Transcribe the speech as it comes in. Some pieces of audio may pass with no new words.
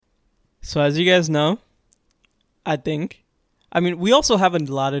So as you guys know, I think, I mean, we also have a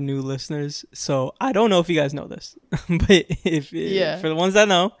lot of new listeners, so I don't know if you guys know this, but for the ones that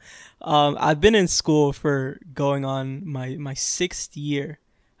know, I've been in school for going on my sixth year.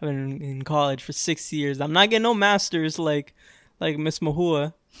 I've been in college for 6 years. I'm not getting no masters like Miss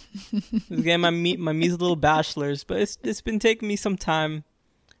Mahua. I'm getting my measly little bachelors, but it's been taking me some time,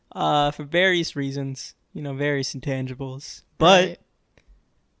 for various reasons, various intangibles. But right.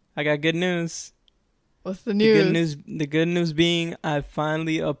 I got good news. What's the news? The good news being I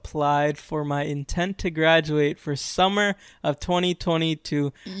finally applied for my intent to graduate for summer of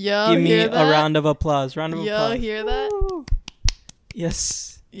 2022. Yo, give me hear that? A round of applause. Yo, hear that? Woo.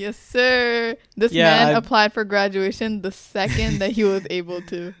 Yes. Yes, sir. This man applied for graduation the second that he was able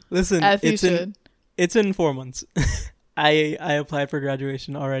to. Listen, as he should. It's in 4 months. I applied for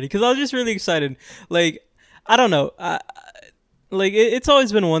graduation already because I was just really excited. Like, I don't know. It's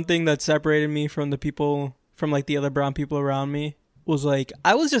always been one thing that separated me from the people, from like the other brown people around me, was like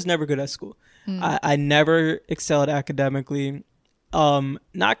I was just never good at school. I never excelled academically. Not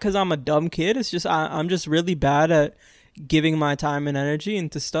because I'm a dumb kid. It's just I'm just really bad at giving my time and energy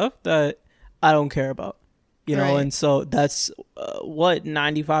into stuff that I don't care about, know. And so that's what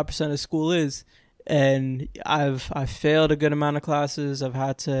 95% of school is. And I've failed a good amount of classes. I've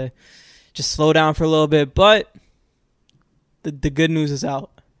had to just slow down for a little bit, but the good news is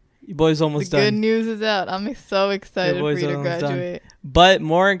out. Your boy's almost done. The good news is out. I'm so excited for you to graduate. Done. But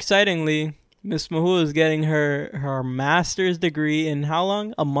more excitingly, Miss Mahua is getting her master's degree in how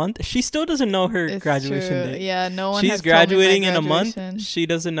long? A month? She still doesn't know her graduation date. Yeah, no one She's has graduating told me in a month. She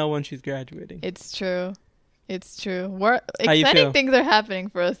doesn't know when she's graduating. It's true. Exciting things are happening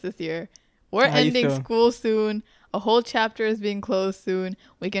for us this year. We're ending school soon. A whole chapter is being closed soon.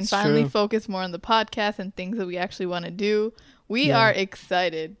 We can finally focus more on the podcast and things that we actually want to do. We are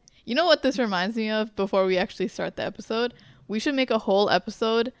excited. You know what this reminds me of before we actually start the episode? We should make a whole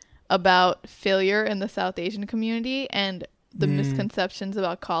episode about failure in the South Asian community and the misconceptions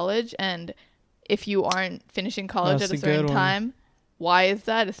about college. And if you aren't finishing college at a certain time, why is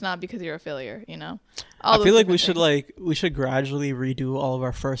that? It's not because you're a failure, I feel like we should gradually redo all of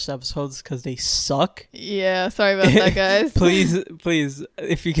our first episodes because they suck. Yeah, sorry about that, guys. please,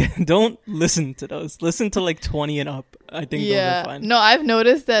 if you can, don't listen to those. Listen to like 20 and up. I think those are fine. No, I've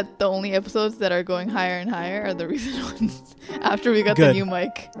noticed that the only episodes that are going higher and higher are the recent ones after we got the new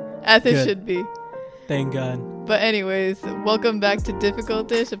mic, as it should be. Thank God. But anyways, welcome back to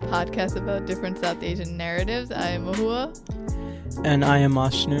Difficult-ish, a podcast about different South Asian narratives. I am Mahua. And I am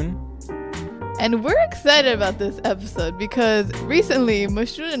Mashnoon. And we're excited about this episode because recently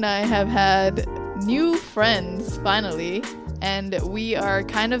Mashnoon and I have had new friends, finally. And we are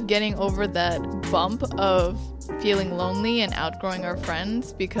kind of getting over that bump of feeling lonely and outgrowing our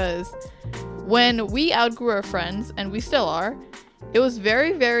friends, because when we outgrew our friends, and we still are, it was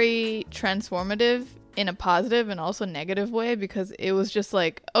very, very transformative in a positive and also negative way, because it was just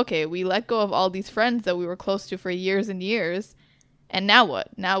like, okay, we let go of all these friends that we were close to for years and years. And now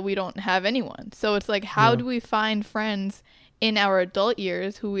what? Now we don't have anyone. So it's like, how do we find friends in our adult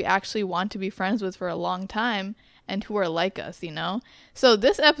years who we actually want to be friends with for a long time and who are like us, So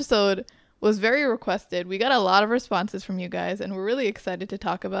this episode was very requested. We got a lot of responses from you guys, and we're really excited to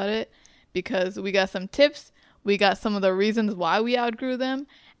talk about it because we got some tips, we got some of the reasons why we outgrew them,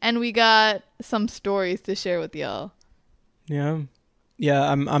 and we got some stories to share with y'all. Yeah,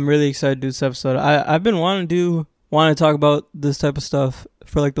 I'm really excited to do this episode. I've been wanting to talk about this type of stuff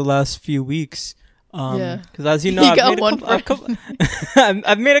for like the last few weeks. Because as you know, I've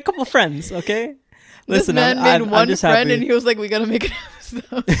made a couple friends. Okay, listen, this man made one friend, and he was like, "We gotta make an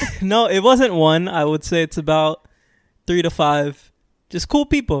episode." No, it wasn't one. I would say it's about 3 to 5. Just cool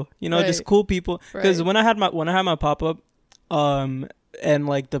people, just cool people. Because when I had my pop up, and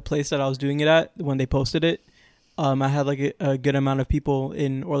like the place that I was doing it at, when they posted it, I had like a good amount of people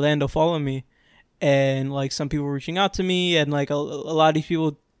in Orlando following me. And like some people were reaching out to me, and like a lot of these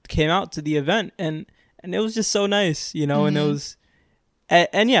people came out to the event, and it was just so nice, and it was,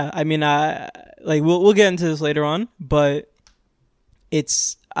 and yeah, I mean, we'll get into this later on, but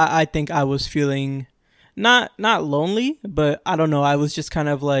I think I was feeling not lonely, but I don't know, I was just kind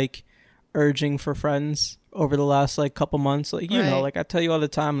of like urging for friends over the last like couple months, like like I tell you all the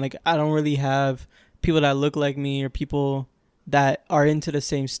time, like I don't really have people that look like me or people that are into the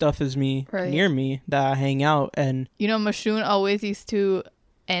same stuff as me near me that I hang out. And Mashnoon always used to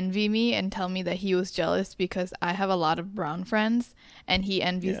envy me and tell me that he was jealous because I have a lot of brown friends, and he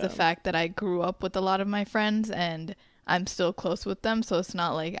envies the fact that I grew up with a lot of my friends and I'm still close with them, so it's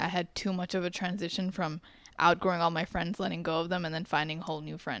not like I had too much of a transition from outgrowing all my friends, letting go of them, and then finding whole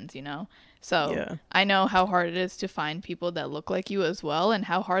new friends, you know? So Yeah. I know how hard it is to find people that look like you as well, and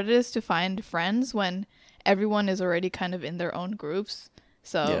how hard it is to find friends when everyone is already kind of in their own groups.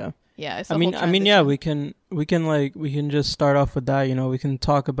 So yeah, it's I mean, yeah, we can just start off with that. You know, we can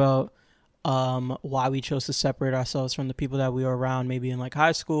talk about why we chose to separate ourselves from the people that we were around, maybe in like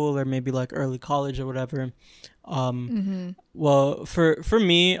high school or maybe like early college or whatever. Well, for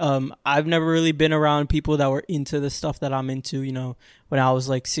me, I've never really been around people that were into the stuff that I'm into. You know, when I was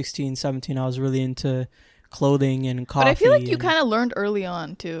like 16, 17, I was really into clothing and coffee. But I feel like you kind of learned early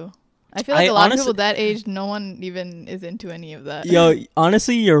on too. I feel like a lot of people that age, no one even is into any of that. Yo,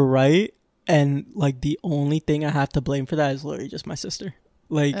 honestly, you're right. And like the only thing I have to blame for that is literally just my sister.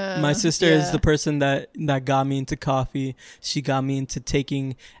 Like my sister is the person that got me into coffee. She got me into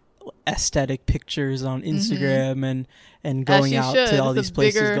taking aesthetic pictures on Instagram and going out to all these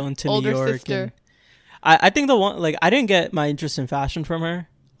places, going to New York. And I think the one, like, I didn't get my interest in fashion from her.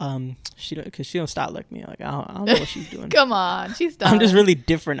 Because she don't style like me. Like I don't know what she's doing. Come on, she's styling. I'm just really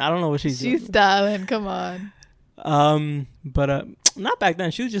different. I don't know what she's doing. She's styling. Come on. But not back then.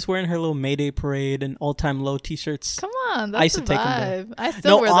 She was just wearing her little Mayday Parade and All Time Low t-shirts. Come on, that's I used to take them. I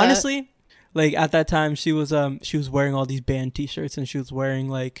still wear that. No, honestly, like at that time, she was wearing all these band t-shirts and she was wearing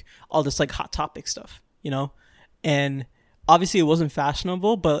like all this like Hot Topic stuff, you know, and obviously it wasn't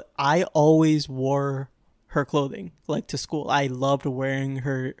fashionable, but I always wore her clothing like to school. I loved wearing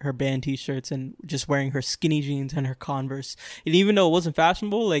her band t-shirts and just wearing her skinny jeans and her Converse. And even though it wasn't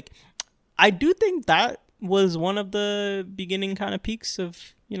fashionable, like I do think that was one of the beginning kind of peaks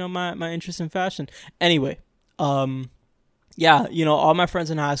of, you know, my interest in fashion. Anyway, yeah, you know, all my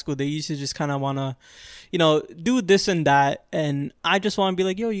friends in high school, they used to just kind of want to, you know, do this and that. And I just want to be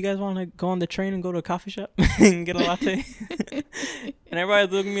like, yo, you guys want to go on the train and go to a coffee shop and get a latte? And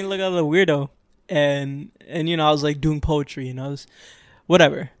everybody looked at me like I was a weirdo. And you know, I was like doing poetry and I was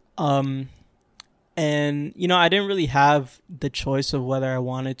whatever. And, you know, I didn't really have the choice of whether I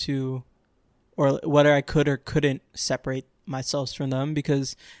wanted to or whether I could or couldn't separate myself from them,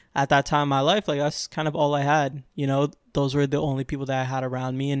 because at that time in my life, like that's kind of all I had. You know, those were the only people that I had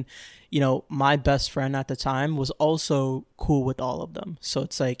around me. And, you know, my best friend at the time was also cool with all of them. So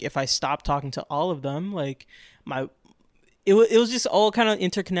it's like if I stopped talking to all of them, like it was just all kind of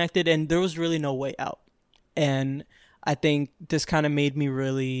interconnected and there was really no way out. And I think this kind of made me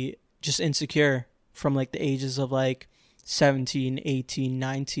really just insecure from like the ages of like 17, 18,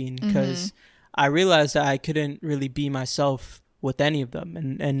 19, because I realized that I couldn't really be myself with any of them.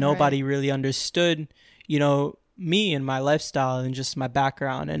 And nobody really understood, you know, me and my lifestyle and just my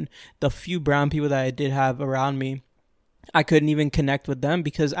background. And the few brown people that I did have around me, I couldn't even connect with them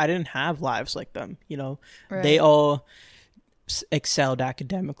because I didn't have lives like them. You know, they all excelled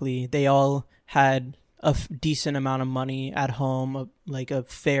academically. They all had a decent amount of money at home, like a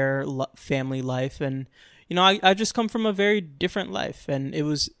fair family life. And, you know, I just come from a very different life, and it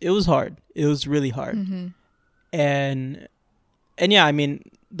was hard. It was really hard. And yeah, I mean,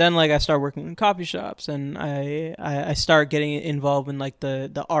 then like I started working in coffee shops and I started getting involved in like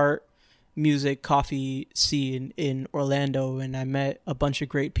the art, music, coffee scene in Orlando, and I met a bunch of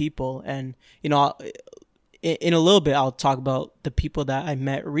great people. And, you know, in a little bit, I'll talk about the people that I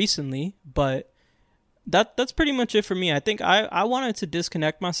met recently, but that's pretty much it for me. I think I wanted to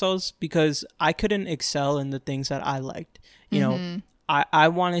disconnect myself because I couldn't excel in the things that I liked. You know, I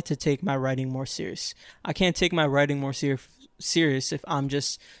wanted to take my writing more serious. I can't take my writing more serious if I'm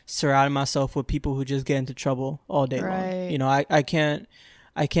just surrounding myself with people who just get into trouble all day long. You know, I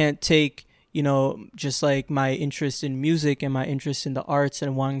can't take, you know, just like my interest in music and my interest in the arts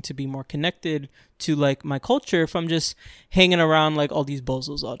and wanting to be more connected to like my culture if I'm just hanging around like all these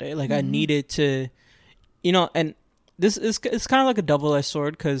bozos all day. Like I needed to, you know, and this is, it's kind of like a double-edged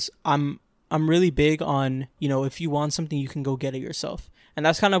sword because I'm really big on, you know, if you want something, you can go get it yourself. And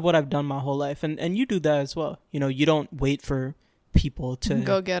that's kind of what I've done my whole life. And you do that as well. You know, you don't wait for people to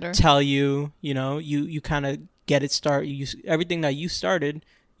go get her. Tell you, you know, you kind of get it started. Everything that you started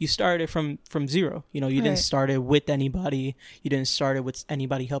from zero. You know, you didn't start it with anybody. You didn't start it with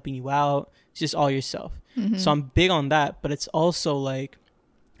anybody helping you out. It's just all yourself. So I'm big on that. But it's also like,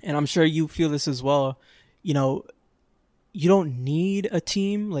 and I'm sure you feel this as well, you know, you don't need a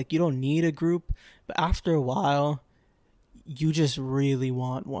team. Like, you don't need a group. But after a while, you just really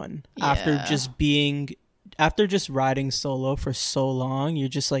want one. After just riding solo for so long, you're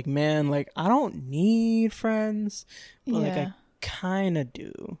just like, man, like, I don't need friends. But like, I kind of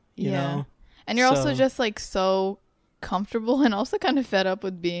do, you know? And you're also just like so comfortable and also kind of fed up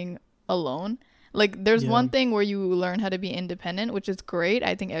with being alone. Like, there's one thing where you learn how to be independent, which is great.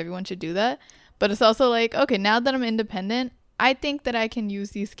 I think everyone should do that. But it's also like, okay, now that I'm independent, I think that I can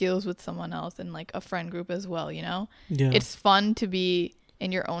use these skills with someone else in like a friend group as well, you know? Yeah. It's fun to be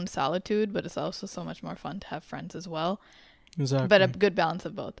in your own solitude, but it's also so much more fun to have friends as well. Exactly. But a good balance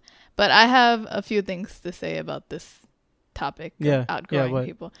of both. But I have a few things to say about this topic of outgrowing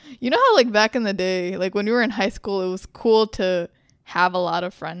people. You know how like back in the day, like when we were in high school, it was cool to have a lot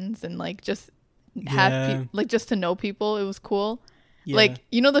of friends and like just have like just to know people. It was cool. Yeah. Like,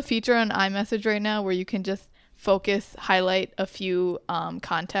 you know the feature on iMessage right now where you can just highlight a few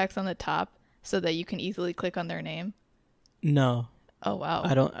contacts on the top so that you can easily click on their name? No. Oh wow.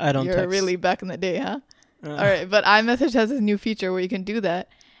 I don't You're text. really back in the day, huh? All right, but iMessage has this new feature where you can do that.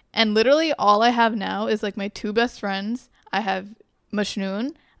 And literally all I have now is like my 2 best friends. I have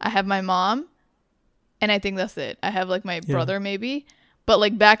Majnoon, I have my mom, and I think that's it. I have like my brother maybe. But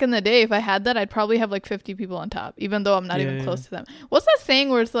like back in the day, if I had that, I'd probably have like 50 people on top, even though I'm not even close to them. What's that saying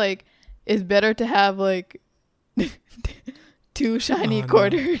where it's like, it's better to have like 2 shiny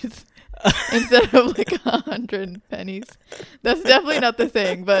quarters instead of like 100 pennies? That's definitely not the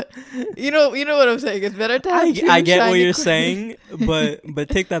saying, but you know what I'm saying. It's better to have I get what you're saying, but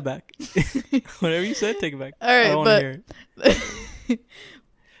take that back. Whatever you said, take it back. All right, I don't want to hear it.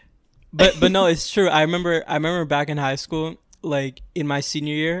 But no, it's true. I remember back in high school, like in my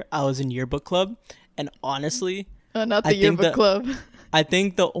senior year, I was in yearbook club, and honestly, not the yearbook club. I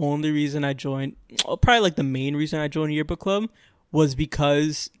think the only reason I joined, probably like the main reason I joined yearbook club, was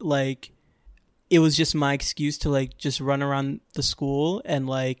because like it was just my excuse to like just run around the school and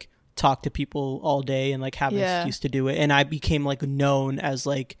like talk to people all day and like have an excuse to do it. And I became like known as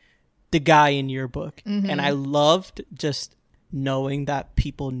like the guy in yearbook. Mm-hmm. And I loved just knowing that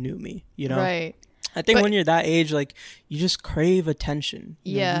people knew me, you know? Right. I think when you're that age, like you just crave attention.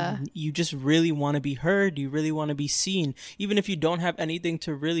 Yeah. You just really want to be heard. You really want to be seen. Even if you don't have anything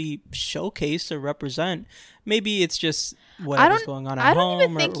to really showcase or represent, maybe it's just whatever's going on at home. I don't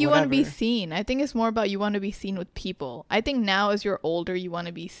even think you want to be seen. I think it's more about you want to be seen with people. I think now as you're older, you want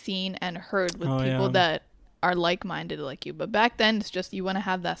to be seen and heard with people that are like-minded like you. But back then, it's just you want to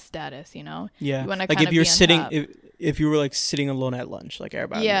have that status, you know? Yeah. You want to like if you're sitting... If you were like sitting alone at lunch, like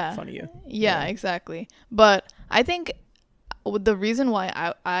everybody would make fun of you. Yeah, exactly. But I think the reason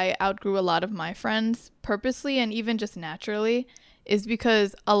why I outgrew a lot of my friends purposely and even just naturally is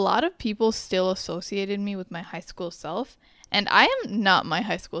because a lot of people still associated me with my high school self. And I am not my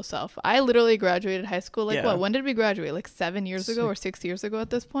high school self. I literally graduated high school when did we graduate? Like 7 years ago or 6 years ago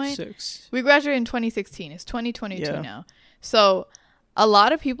at this point? 6. We graduated in 2016. It's 2022 now. So a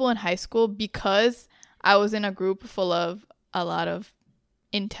lot of people in high school, because I was in a group full of a lot of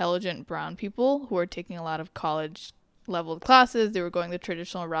intelligent brown people who were taking a lot of college level classes. They were going the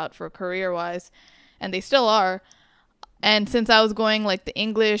traditional route for career wise, and they still are. And since I was going like the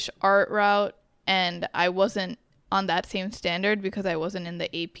English art route and I wasn't on that same standard because I wasn't in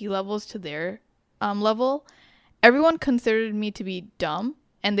the AP levels to their level, everyone considered me to be dumb,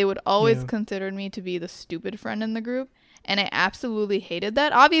 and they would always consider me to be the stupid friend in the group. And I absolutely hated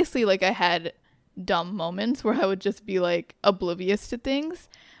that. Obviously, like I had dumb moments where I would just be like oblivious to things,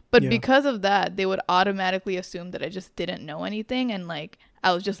 but because of that, they would automatically assume that I just didn't know anything and like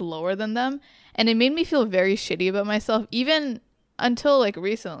I was just lower than them. And it made me feel very shitty about myself, even until like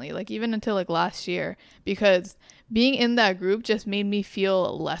recently, like even until like last year, because being in that group just made me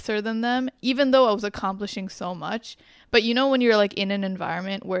feel lesser than them, even though I was accomplishing so much. But you know, when you're like in an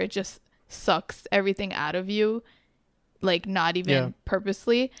environment where it just sucks everything out of you, like not even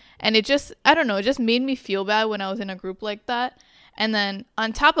purposely, and it just, I don't know, it just made me feel bad when I was in a group like that. And then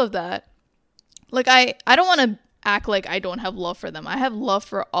on top of that, like I don't want to act like I don't have love for them. I have love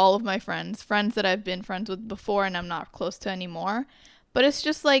for all of my friends that I've been friends with before and I'm not close to anymore. But it's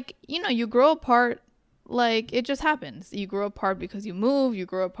just like, you know, you grow apart, like it just happens. You grow apart because you move, you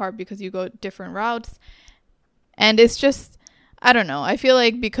grow apart because you go different routes. And it's just, I don't know, I feel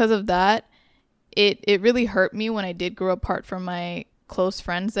like because of that, it really hurt me when I did grow apart from my close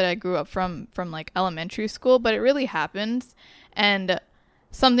friends that I grew up from like elementary school, but it really happens. And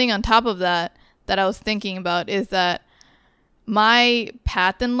something on top of that I was thinking about is that my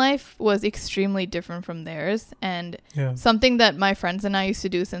path in life was extremely different from theirs. And something that my friends and I used to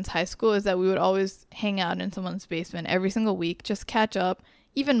do since high school is that we would always hang out in someone's basement every single week, just catch up,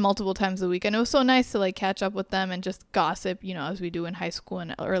 even multiple times a week. And it was so nice to like catch up with them and just gossip, you know, as we do in high school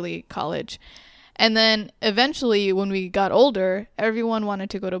and early college. And then eventually when we got older, everyone wanted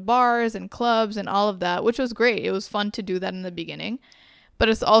to go to bars and clubs and all of that, which was great. It was fun to do that in the beginning. But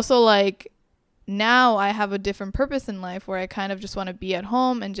it's also like now I have a different purpose in life where I kind of just want to be at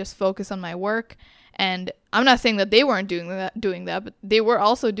home and just focus on my work. And I'm not saying that they weren't doing that, but they were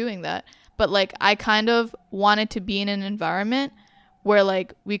also doing that. but like I kind of wanted to be in an environment where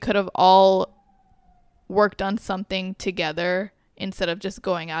like we could have all worked on something together instead of just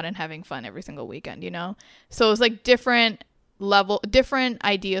going out and having fun every single weekend, you know? So it was like different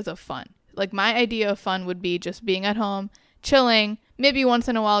ideas of fun. Like my idea of fun would be just being at home, chilling, maybe once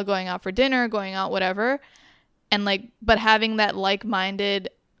in a while going out for dinner, going out, whatever. And like, but having that like-minded,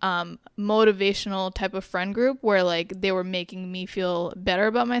 motivational type of friend group where like they were making me feel better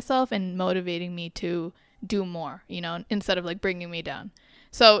about myself and motivating me to do more, you know, instead of like bringing me down.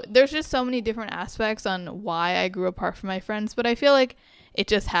 So there's just so many different aspects on why I grew apart from my friends, but I feel like it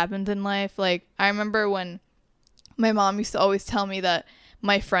just happens in life. Like I remember when my mom used to always tell me that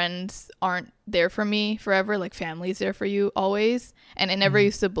my friends aren't there for me forever, like family's there for you always, and I never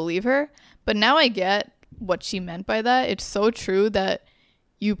used to believe her. But now I get what she meant by that. It's so true that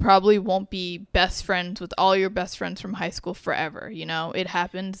you probably won't be best friends with all your best friends from high school forever, you know? It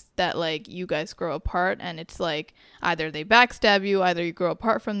happens that, like, you guys grow apart, and it's, like, either they backstab you, either you grow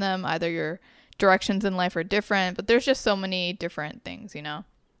apart from them, either your directions in life are different, but there's just so many different things, you know?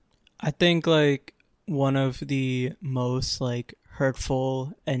 I think, like, one of the most, like,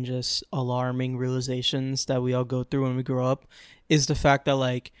 hurtful and just alarming realizations that we all go through when we grow up is the fact that,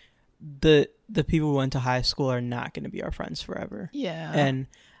 like, the people who went to high school are not going to be our friends forever. Yeah. And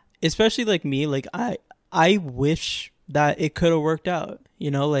especially like me, like I wish that it could have worked out, you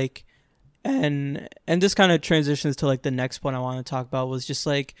know, like, and this kind of transitions to like the next point I want to talk about was just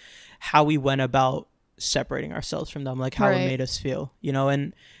like how we went about separating ourselves from them, like how it made us feel, you know.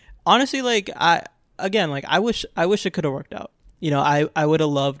 And honestly, like I wish it could have worked out, you know. I would have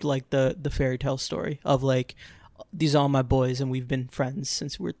loved like the fairy tale story of like, these are all my boys and we've been friends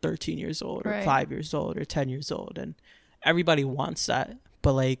since we're 13 years old or 5 years old or 10 years old, and everybody wants that.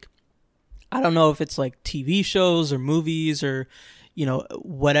 But like, I don't know if it's like TV shows or movies or, you know,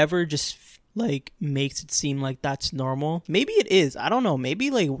 whatever just like makes it seem like that's normal. Maybe it is, I don't know, maybe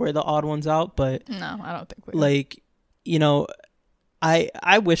like we're the odd ones out, but no, I don't think we are. Like, you know,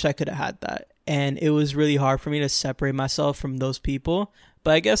 I wish I could have had that, and it was really hard for me to separate myself from those people.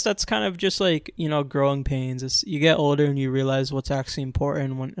 But I guess that's kind of just like, you know, growing pains. As you get older and you realize what's actually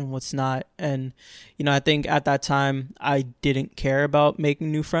important and what's not. And, you know, I think at that time I didn't care about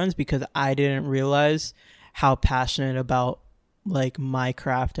making new friends because I didn't realize how passionate about like my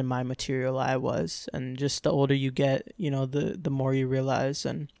craft and my material I was. And just the older you get, you know, the more you realize.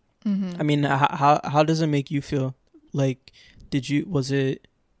 And I mean, how does it make you feel? Like, was it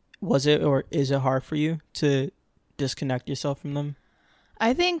or is it hard for you to disconnect yourself from them?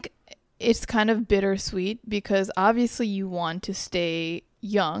 I think it's kind of bittersweet because obviously you want to stay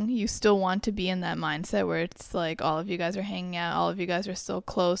young. You still want to be in that mindset where it's like all of you guys are hanging out, all of you guys are still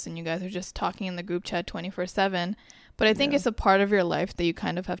close, and you guys are just talking in the group chat 24/7. But I think it's a part of your life that you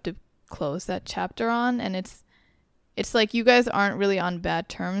kind of have to close that chapter on. And it's like you guys aren't really on bad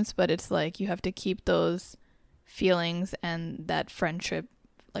terms, but it's like you have to keep those feelings and that friendship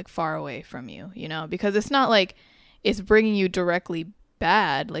like far away from you, you know, because it's not like it's bringing you directly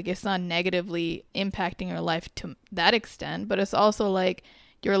bad, like it's not negatively impacting your life to that extent, but it's also like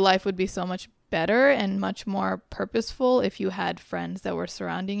your life would be so much better and much more purposeful if you had friends that were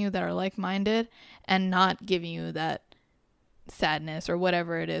surrounding you that are like-minded and not giving you that sadness or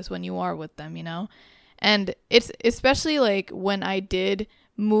whatever it is when you are with them, you know. And it's especially like when I did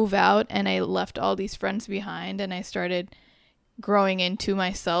move out and I left all these friends behind and I started growing into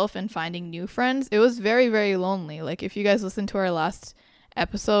myself and finding new friends, it was very, very lonely. Like if you guys listen to our last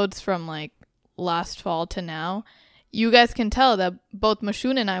episodes from like last fall to now, you guys can tell that both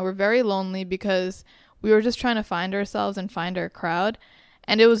Mashun and I were very lonely because we were just trying to find ourselves and find our crowd.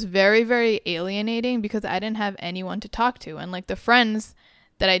 And it was very, very alienating because I didn't have anyone to talk to. And like the friends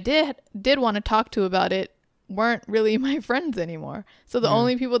that I did want to talk to about it weren't really my friends anymore. So the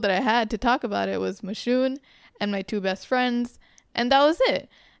only people that I had to talk about it was Mashun and my two best friends. And that was it.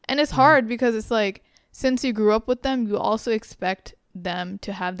 And it's hard because it's like, since you grew up with them, you also expect them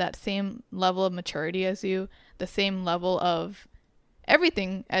to have that same level of maturity as you, the same level of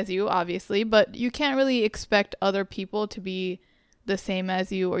everything as you, obviously, but you can't really expect other people to be the same as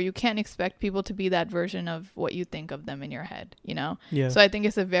you, or you can't expect people to be that version of what you think of them in your head, you know? Yeah. So I think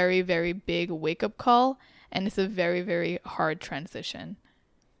it's a very, very big wake-up call, and it's a very, very hard transition.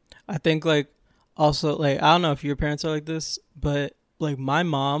 I think, like, also, like, I don't know if your parents are like this, but, like, my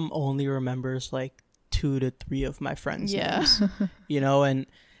mom only remembers, like, 2 to 3 of my friends' names, you know, and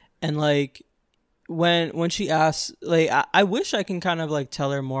like when she asks, like, I wish I can kind of like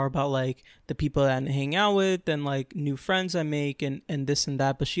tell her more about like the people that I hang out with and like new friends I make and this and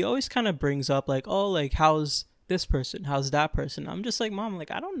that, but she always kind of brings up like, oh, like how's this person? How's that person? I'm just like, Mom, like,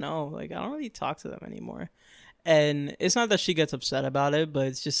 I don't know. Like, I don't really talk to them anymore. And it's not that she gets upset about it, but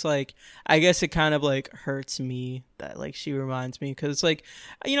it's just like, I guess it kind of like hurts me that like she reminds me, because it's like,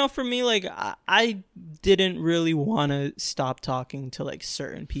 you know, for me, like I didn't really want to stop talking to like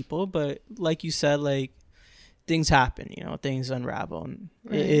certain people, but like you said, like things happen, you know, things unravel, and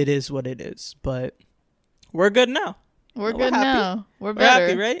it is what it is. But we're good now. We're good now. We're better. We're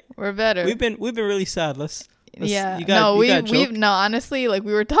happy, right? We're better. We've been really sad. Let's yeah. We've no, honestly, like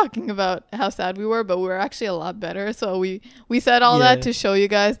we were talking about how sad we were, but we were actually a lot better. So we said all that to show you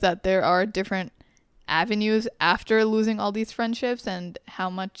guys that there are different avenues after losing all these friendships and how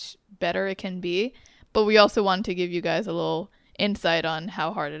much better it can be. But we also wanted to give you guys a little insight on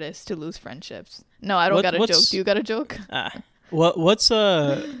how hard it is to lose friendships. No, I don't got a joke. Do you got a joke? What's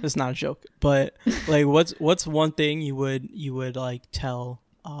it's not a joke, but like what's one thing you would like tell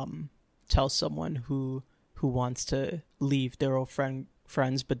someone who wants to leave their old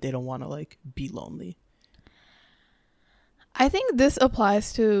friends, but they don't want to like be lonely? I think this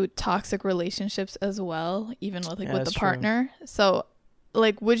applies to toxic relationships as well, even with with the partner. True. So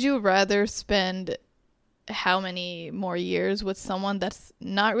like, would you rather spend how many more years with someone that's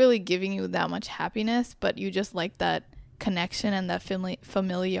not really giving you that much happiness, but you just like that connection and that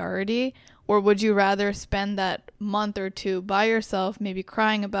familiarity? Or would you rather spend that month or two by yourself, maybe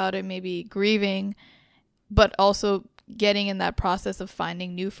crying about it, maybe grieving, but also getting in that process of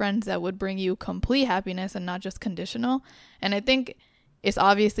finding new friends that would bring you complete happiness and not just conditional? And I think it's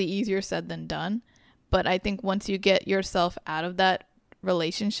obviously easier said than done, but I think once you get yourself out of that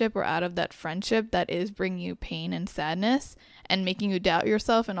relationship or out of that friendship that is bringing you pain and sadness and making you doubt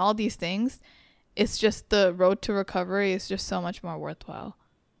yourself and all these things, it's just the road to recovery is just so much more worthwhile.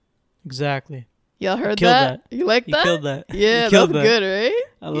 Exactly. Y'all heard that? You like that? You killed that. Yeah, that's good, right?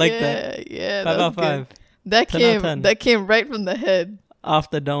 I like that. Yeah, 5 out of 5. That came right from the head.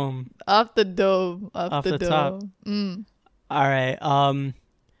 Off the dome. Off the dome. Top. All right.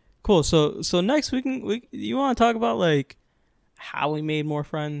 Cool. So next you want to talk about like how we made more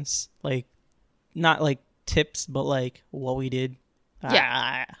friends, like not like tips, but like what we did.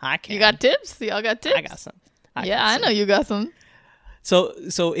 Yeah, I can. You got tips? Y'all got tips? I got some. I know you got some.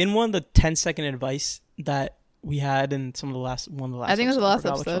 So in one of the 10-second advice that we had in one of the last. I think it was the last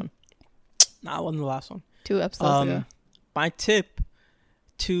episode. Not one of the last one. 2 episodes ago. My tip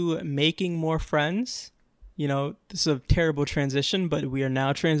to making more friends. You know, this is a terrible transition, but we are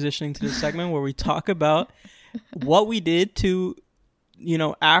now transitioning to the segment where we talk about what we did to, you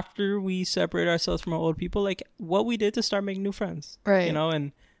know, after we separate ourselves from our old people, like what we did to start making new friends. Right. You know,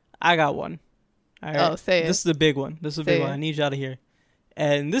 and I got one. All right? Oh, say it. This is the big one. I need you out of here.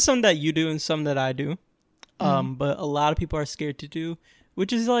 And this is something that you do and some that I do. But a lot of people are scared to do,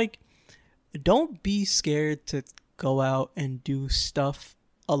 which is like, don't be scared to go out and do stuff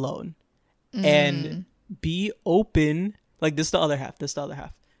alone. And be open. Like, this is the other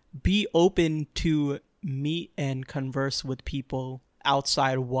half. Be open to meet and converse with people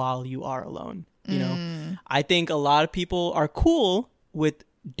outside while you are alone. You know, I think a lot of people are cool with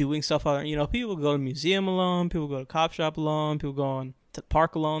doing stuff alone. You know, people go to museum alone, people go to cop shop alone, people go on to the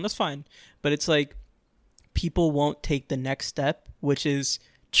park alone. That's fine. But it's like people won't take the next step, which is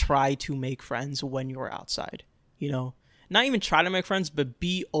try to make friends when you're outside. You know, not even try to make friends, but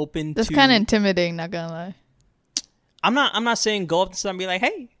be open. That's kind of intimidating, not gonna lie. I'm not saying go up to someone and be like,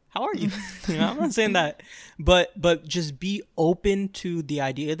 hey, how are you? You know, I'm not saying that, but just be open to the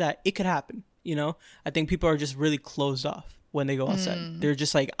idea that it could happen. You know, I think people are just really closed off when they go outside. They're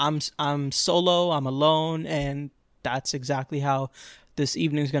just like, I'm solo, I'm alone, and that's exactly how this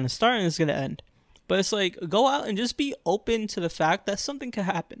evening's gonna start and it's gonna end. But it's like, go out and just be open to the fact that something could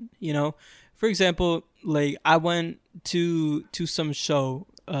happen. You know, for example, like I went to some show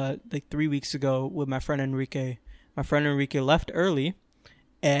like 3 weeks ago with my friend Enrique. My friend Enrique left early,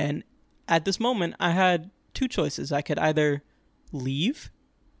 and at this moment I had 2 choices. I could either leave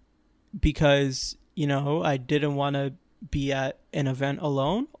because, you know, I didn't want to be at an event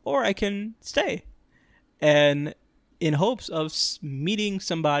alone, or I can stay and in hopes of meeting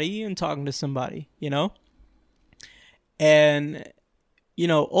somebody and talking to somebody, you know. And, you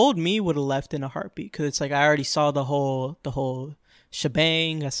know, old me would have left in a heartbeat, because it's like I already saw the whole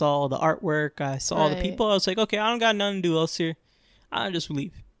shebang. I saw all the artwork, I saw all the people. I was like, okay, I don't got nothing to do else here, I'll just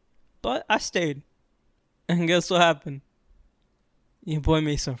leave. But I stayed, and guess what happened? Your boy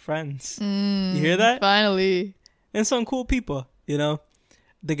made some friends. You hear that? Finally. And some cool people, you know.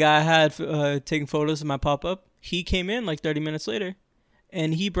 The guy I had taking photos of my pop-up, he came in like 30 minutes later,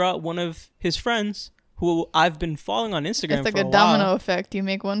 and he brought one of his friends who I've been following on Instagram. It's like a domino effect. You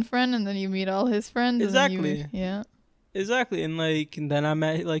make one friend, and then you meet all his friends. Exactly. Yeah. Exactly. And like, and then I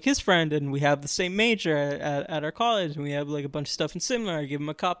met like his friend, and we have the same major at our college, and we have like a bunch of stuff in similar. I give him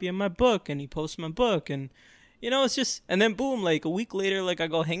a copy of my book, and he posts my book, and it's just, and then boom, like a week later, like I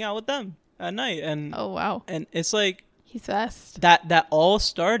go hang out with them at night, and oh wow, and it's like he's fast. That all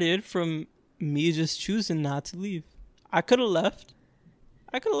started from me just choosing not to leave. I could have left.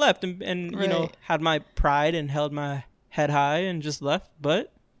 And right. had my pride and held my head high and just left.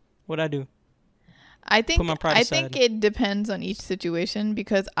 But what'd I do? I think it depends on each situation,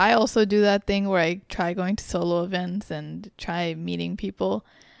 because I also do that thing where I try going to solo events and try meeting people.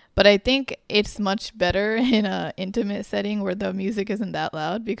 But I think it's much better in a intimate setting where the music isn't that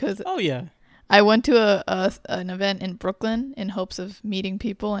loud, because oh yeah, I went to an event in Brooklyn in hopes of meeting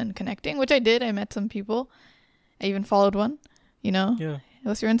people and connecting, which I did. I met some people. I even followed one. Yeah.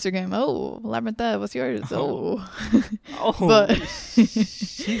 What's your Instagram? Oh, Labyrinth. What's yours? Oh. Oh.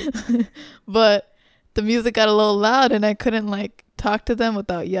 But the music got a little loud, and I couldn't like talk to them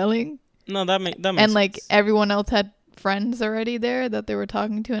without yelling. No, that makes and sense. Like everyone else had friends already there that they were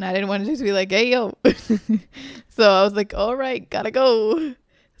talking to, and I didn't want to just be like, "Hey, yo." So I was like, "All right, gotta go."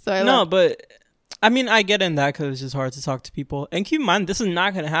 So I left. But I mean, I get in that because it's just hard to talk to people. And keep in mind, this is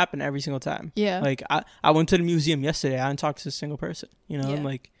not going to happen every single time. Yeah. Like, I went to the museum yesterday. I didn't talk to a single person, Yeah.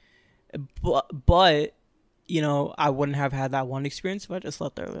 Like, but, I wouldn't have had that one experience if I just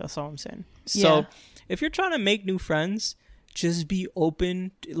left early. That's all I'm saying. So, if you're trying to make new friends, just be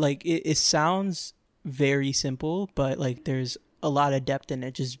open. Like, it sounds very simple, but, like, there's a lot of depth in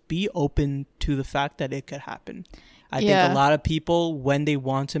it. Just be open to the fact that it could happen. I think a lot of people, when they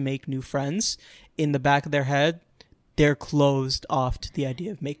want to make new friends, in the back of their head, they're closed off to the idea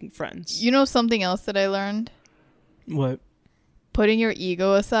of making friends. You know something else that I learned? What? Putting your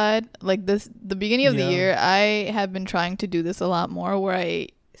ego aside. Like the beginning of the year, I have been trying to do this a lot more, where I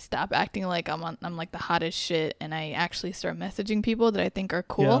stop acting like I'm like the hottest shit, and I actually start messaging people that I think are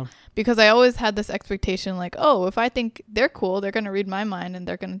cool. Because I always had this expectation like, oh, if I think they're cool, they're going to read my mind, and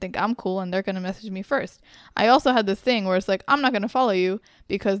they're going to think I'm cool, and they're going to message me first. I also had this thing where it's like, I'm not going to follow you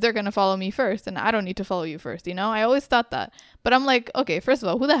because they're going to follow me first, and I don't need to follow you first, I always thought that. But I'm like, okay, first of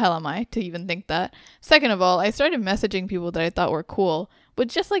all, who the hell am I to even think that? Second of all, I started messaging people that I thought were cool with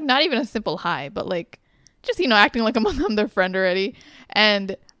just like not even a simple hi, but like just, acting like I'm their friend already.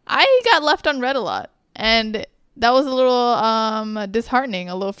 And I got left unread a lot, and that was a little disheartening,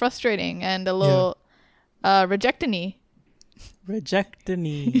 a little frustrating, and a little rejectiny.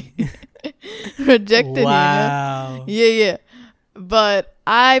 Wow. Yeah. But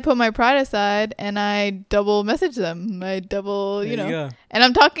I put my pride aside, and I double message them. I double, you know. And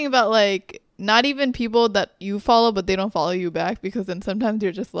I'm talking about like not even people that you follow, but they don't follow you back, because then sometimes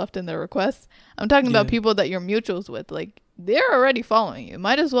you're just left in their requests. I'm talking about people that you're mutuals with, like. They're already following you.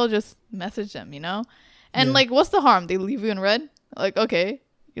 Might as well just message them, And like, what's the harm? They leave you in red. Like, okay,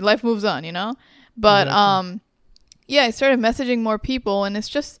 your life moves on, But I started messaging more people, and it's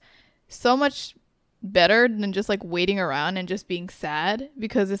just so much better than just like waiting around and just being sad,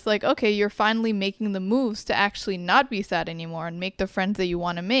 because it's like, okay, you're finally making the moves to actually not be sad anymore and make the friends that you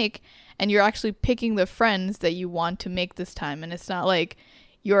want to make, and you're actually picking the friends that you want to make this time. And it's not like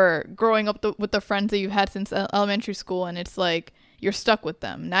you're growing up with the friends that you've had since elementary school, and it's like you're stuck with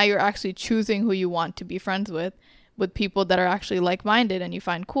them. Now you're actually choosing who you want to be friends with people that are actually like-minded and you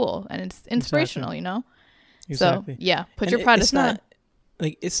find cool, and it's inspirational, Exactly. So put your pride aside.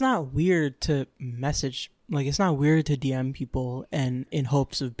 It's not weird to message, like it's not weird to DM people and in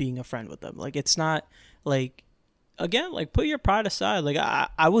hopes of being a friend with them. Like it's not like, again, like put your pride aside. Like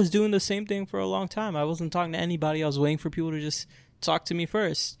I was doing the same thing for a long time. I wasn't talking to anybody. I was waiting for people to just talk to me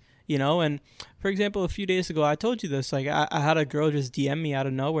first, and for example, a few days ago I told you this, like I had a girl just DM me out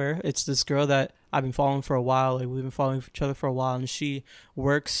of nowhere. It's this girl that I've been following for a while. Like we've been following each other for a while, and she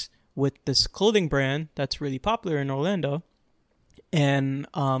works with this clothing brand that's really popular in Orlando. And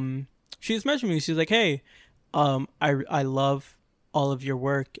she just messaged me. She's like, hey, I love all of your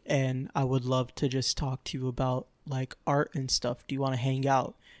work, and I would love to just talk to you about like art and stuff. Do you want to hang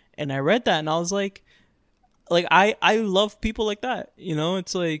out? And I read that, and I was like I love people like that,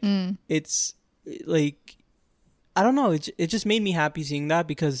 it's like it's like, I don't know, it just made me happy seeing that,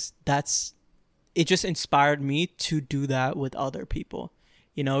 because it just inspired me to do that with other people,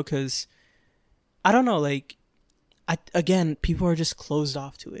 because I don't know, like again, people are just closed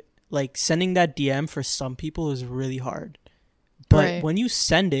off to it. Like sending that DM for some people is really hard, but when you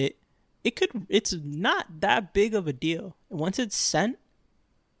send it, it's not that big of a deal. Once it's sent,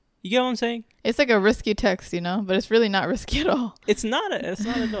 You get what I'm saying? It's like a risky text, you know, but it's really not risky at all. It's not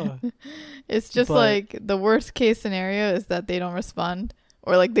at all. It's just like the worst case scenario is that they don't respond,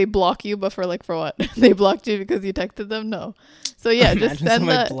 or like they block you, but for what? They blocked you because you texted them? No. So yeah, just send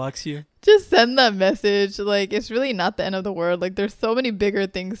that. Blocks you. Just send that message. Like, it's really not the end of the world. Like, there's so many bigger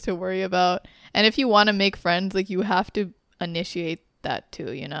things to worry about. And if you want to make friends, like, you have to initiate that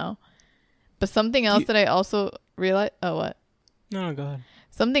too, you know? But something else that I also realized... Oh, what? No, go ahead.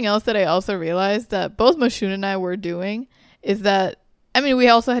 Something else that I also realized that both Mashun and I were doing is that... I mean, we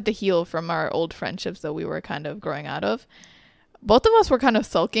also had to heal from our old friendships that we were kind of growing out of. Both of us were kind of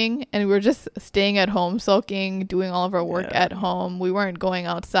sulking, and we were just staying at home sulking, doing all of our work at home. We weren't going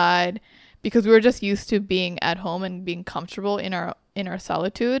outside because we were just used to being at home and being comfortable in our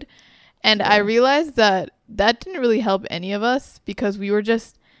solitude. And I realized that didn't really help any of us because we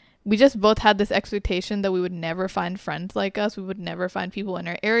just both had this expectation that we would never find friends like us. We would never find people in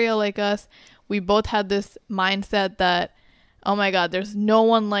our area like us. We both had this mindset that, oh my God, there's no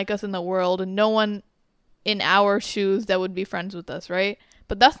one like us in the world, and no one in our shoes that would be friends with us, right?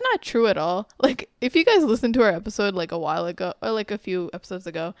 But that's not true at all. Like, if you guys listened to our episode like a while ago, or like a few episodes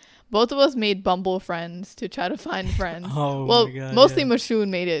ago, both of us made Bumble friends to try to find friends. Mostly Mashun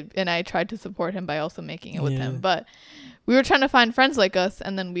made it, and I tried to support him by also making it with him. But we were trying to find friends like us,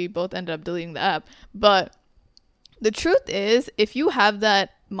 and then we both ended up deleting the app. But the truth is, if you have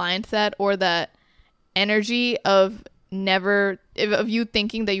that mindset or that energy of you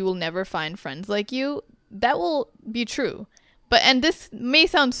thinking that you will never find friends like you, that will be true. And this may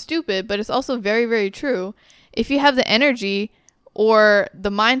sound stupid, but it's also very, very true. If you have the energy or the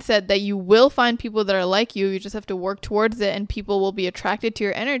mindset that you will find people that are like you just have to work towards it, and people will be attracted to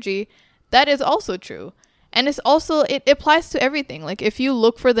your energy, that is also true. And it's also, it applies to everything. Like, if you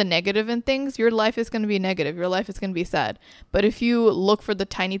look for the negative in things, your life is going to be negative. Your life is going to be sad. But if you look for the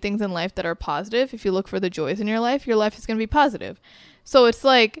tiny things in life that are positive, if you look for the joys in your life is going to be positive. So it's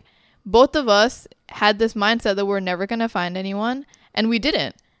like, both of us had this mindset that we're never going to find anyone, and we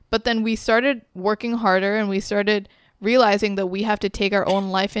didn't. But then we started working harder, and we started realizing that we have to take our own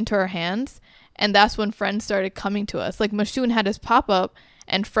life into our hands. And that's when friends started coming to us. Like, Mashun had his pop-up,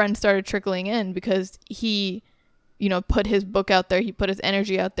 and friends started trickling in because he, you know, put his book out there, he put his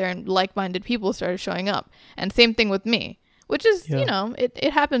energy out there, and like-minded people started showing up. And same thing with me, which is, you know,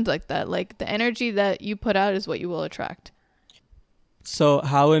 it happens like that. Like, the energy that you put out is what you will attract. So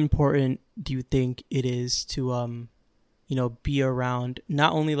how important do you think it is to, you know, be around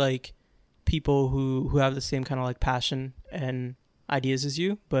not only like people who have the same kind of like passion and ideas as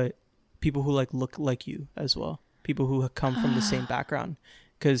you, but people who like look like you as well, people who come from the same background?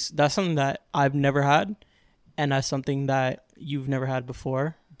 Because that's something that I've never had, and that's something that you've never had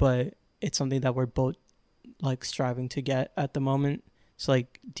before, but it's something that we're both like striving to get at the moment. So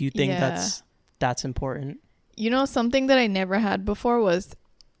like, do you think that's important? You know, something that I never had before was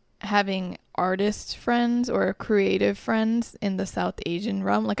having artist friends or creative friends in the South Asian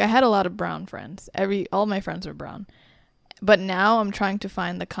realm. Like, I had a lot of brown friends. All my friends were brown. But now I'm trying to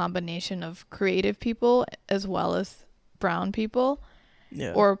find the combination of creative people as well as brown people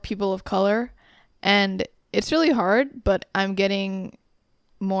or people of color. And it's really hard, but I'm getting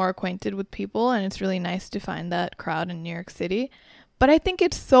more acquainted with people, and it's really nice to find that crowd in New York City. But I think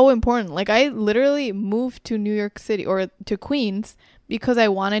it's so important. Like, I literally moved to New York City or to Queens because I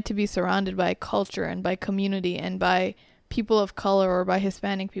wanted to be surrounded by culture and by community and by people of color or by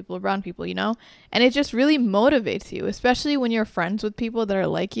Hispanic people or brown people, you know? And it just really motivates you, especially when you're friends with people that are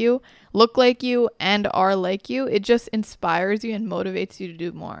like you, look like you, and are like you. It just inspires you and motivates you to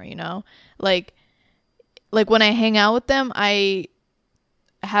do more, you know? Like when I hang out with them, I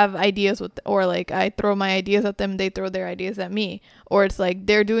have ideas or like I throw my ideas at them, they throw their ideas at me, or it's like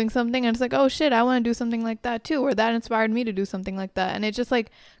they're doing something and it's like, oh shit, I want to do something like that too, or that inspired me to do something like that. And it just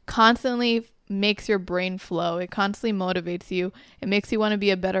like constantly makes your brain flow. It constantly motivates you. It makes you want to be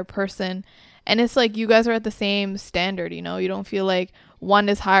a better person. And it's like you guys are at the same standard, you know? You don't feel like one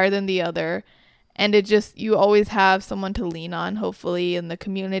is higher than the other. And it just, you always have someone to lean on, hopefully, in the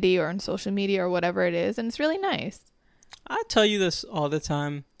community or in social media or whatever it is. And it's really nice. I tell you this all the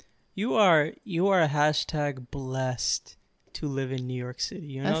time. You are a hashtag blessed to live in New York City.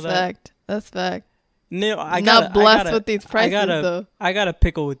 You know that? That's fact. No, not blessed with these prices though. I got a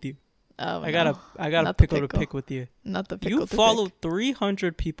pickle with you. Oh, I got a pickle to pick with you. Not the pickle. You follow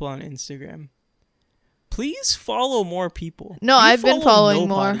 300 people on Instagram. Please follow more people. No, I've been following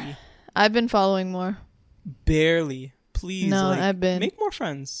more. I've been following more. Barely. Please. No, I've been. Make more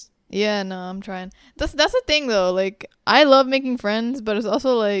friends. Yeah, no, I'm trying. That's the thing though. Like, I love making friends, but it's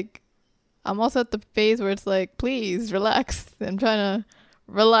also like I'm also at the phase where it's like, please relax. I'm trying to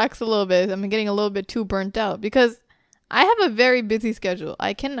relax a little bit. I'm getting a little bit too burnt out because I have a very busy schedule.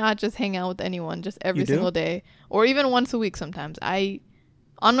 I cannot just hang out with anyone just every single day or even once a week sometimes.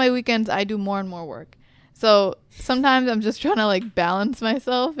 On my weekends, I do more and more work. So sometimes I'm just trying to like balance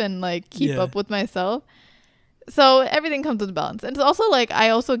myself and like keep up with myself. So everything comes with balance. And it's also like, I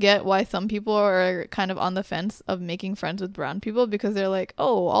also get why some people are kind of on the fence of making friends with brown people because they're like,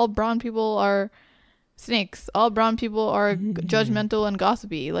 oh, all brown people are snakes. All brown people are judgmental and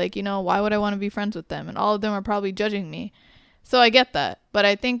gossipy. Like, you know, why would I want to be friends with them? And all of them are probably judging me. So I get that. But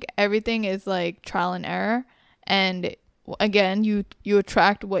I think everything is like trial and error. And again, you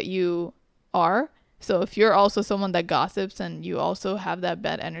attract what you are. So if you're also someone that gossips and you also have that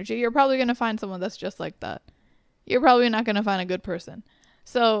bad energy, you're probably going to find someone that's just like that. You're probably not going to find a good person.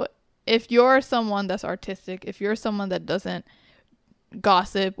 So if you're someone that's artistic, if you're someone that doesn't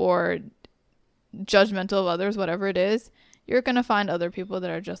gossip or judgmental of others, whatever it is, you're going to find other people that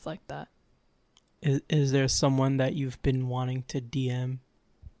are just like that. Is there someone that you've been wanting to DM?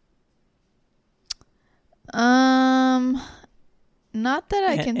 Not that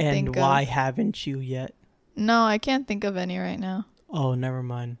I can think of. And why haven't you yet? No, I can't think of any right now. Oh, never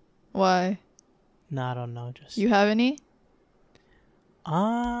mind. Why? No, I don't know. Just you have any?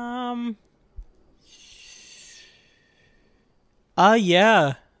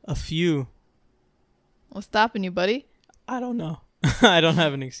 Yeah, a few. What's stopping you, buddy? I don't know. I don't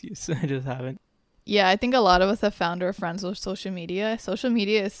have an excuse. I just haven't. Yeah, I think a lot of us have found our friends with social media. Social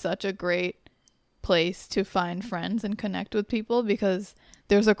media is such a great place to find friends and connect with people because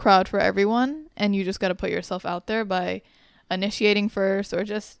there's a crowd for everyone and you just got to put yourself out there by initiating first or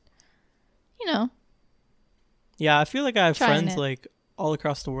just, you know. Yeah, I feel like I have friends like all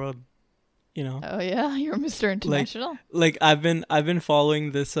across the world, you know. Oh yeah, you're Mr. International. Like I've been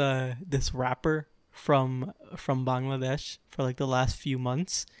following this rapper from Bangladesh for like the last few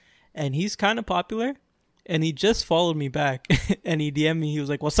months, and he's kind of popular. And he just followed me back and he DM'd me. He was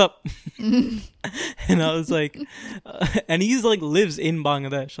like, "What's up?" And I was like, and he's like lives in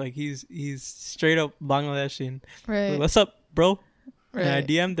Bangladesh. Like he's straight up Bangladeshi. Right. Like, "What's up, bro?" Right. And I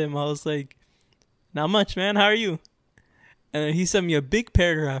DM'd him. I was like, "Not much, man. How are you?" And then he sent me a big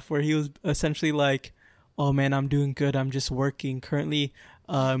paragraph where he was essentially like, "Oh man, I'm doing good. I'm just working currently."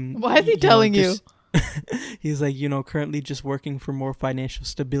 Why is he telling you? He's like, currently just working for more financial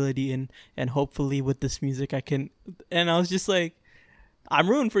stability and hopefully with this music I can. And I was just like, I'm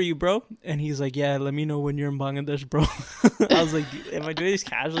rooting for you, bro. And he's like, yeah, let me know when you're in Bangladesh, bro. I was like, am I doing this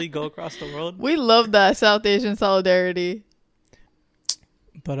casually go across the world? We love that South Asian solidarity.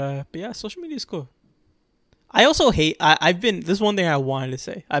 But yeah, social media is cool. I also hate, this is one thing I wanted to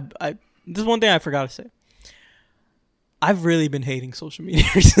say. This is one thing I forgot to say. I've really been hating social media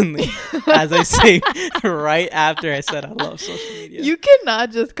recently, as I say right after I said I love social media. You cannot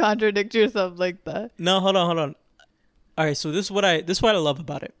just contradict yourself like that. No, hold on. All right, so this is what I love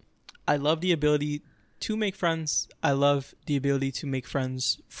about it. I love the ability to make friends. I love the ability to make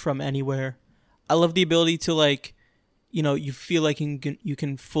friends from anywhere. I love the ability to like, you feel like you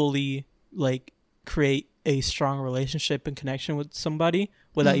can fully like create a strong relationship and connection with somebody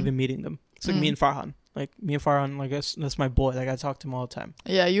without even meeting them. It's like me and Farhan. Like me and Farhan, like that's my boy. Like I talk to him all the time.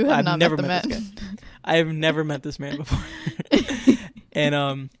 Yeah, you have not met the man. This guy. I have never met this man before.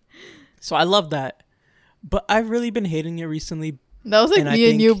 And so I love that. But I've really been hating it recently. That was like me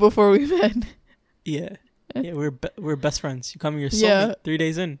and you before we met. Yeah. Yeah, we're best friends. You come here, soulmate 3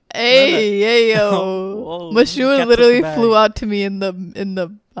 days in. Hey, yo. Mashoon literally flew out to me in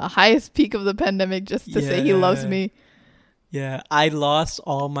the highest peak of the pandemic just to say he loves me. Yeah, I lost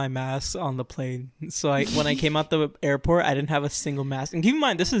all my masks on the plane. So when I came out the airport, I didn't have a single mask. And keep in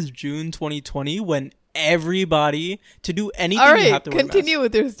mind, this is June 2020 when everybody, to do anything, all right, you have to wear continue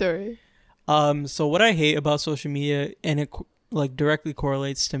with your story. So what I hate about social media, and it like directly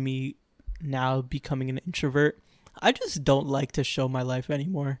correlates to me now becoming an introvert, I just don't like to show my life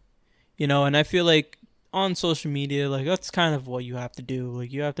anymore. And I feel like on social media, like that's kind of what you have to do.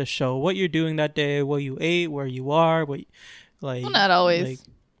 Like you have to show what you're doing that day, what you ate, where you are, well, not always. Like,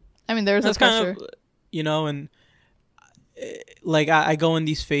 I mean, there's a pressure. Kind of, and like I go in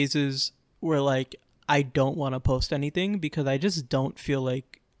these phases where like I don't want to post anything because I just don't feel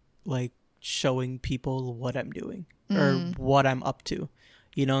like showing people what I'm doing or what I'm up to.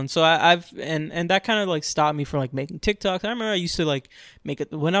 And so I've that kind of like stopped me from like making TikToks. I remember I used to like make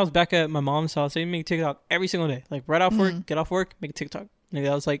it when I was back at my mom's house. I make TikTok every single day, like right off work, get off work, make a TikTok. Like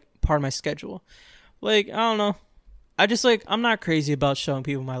that was like part of my schedule. Like I don't know, I just like I'm not crazy about showing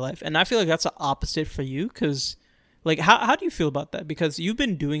people my life, and I feel like that's the opposite for you. Because like how do you feel about that? Because you've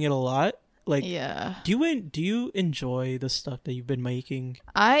been doing it a lot, Like, do you enjoy the stuff that you've been making?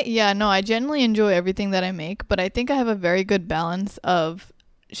 I genuinely enjoy everything that I make, but I think I have a very good balance of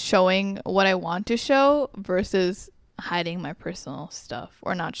showing what I want to show versus hiding my personal stuff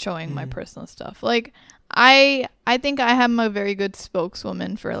or not showing my personal stuff. Like, I think I am a very good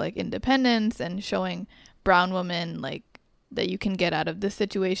spokeswoman for like independence and showing brown women like that you can get out of this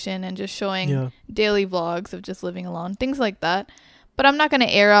situation, and just showing daily vlogs of just living alone, things like that. But I'm not going to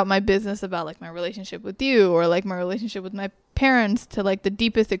air out my business about like my relationship with you or like my relationship with my parents to like the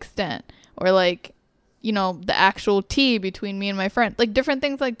deepest extent, or like, you know, the actual tea between me and my friend, like different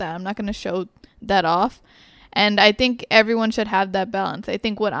things like that. I'm not going to show that off. And I think everyone should have that balance. I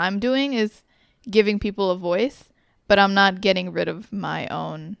think what I'm doing is giving people a voice, but I'm not getting rid of my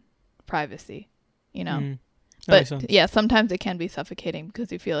own privacy, you know? But yeah, sometimes it can be suffocating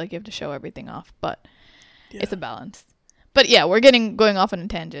because you feel like you have to show everything off, but it's a balance. But yeah, we're going off on a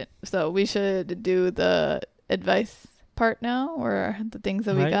tangent. So we should do the advice part now, or the things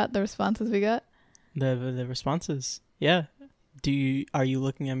that we got, the responses we got. The responses. Yeah. Are you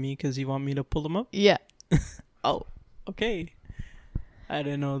looking at me because you want me to pull them up? Yeah. Oh, okay. I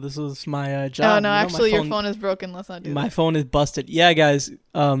didn't know this was my job. Oh, no, actually, your phone is broken. Let's not do that. My phone is busted. Yeah, guys.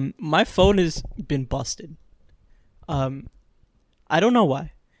 My phone has been busted. I don't know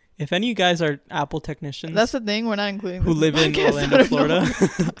why. If any of you guys are Apple technicians, that's the thing, we're not including who live in Orlando, Florida.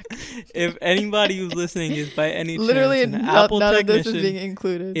 If anybody who's listening is by any chance an Apple technician, this is being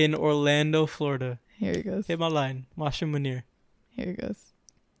included in Orlando, Florida, here he goes. Hit my line, Masha Munir. Here he goes.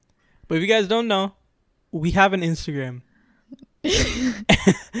 But if you guys don't know, we have an Instagram,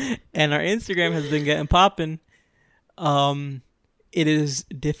 and our Instagram has been getting popping. It is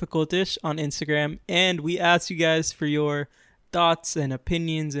difficult-ish on Instagram, and we ask you guys for your thoughts and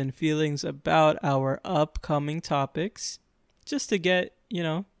opinions and feelings about our upcoming topics, just to get, you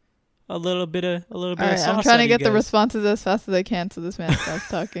know, a little bit of sauce. I'm trying to get the responses as fast as I can so this man stops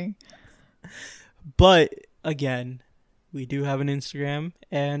talking. But again, we do have an Instagram,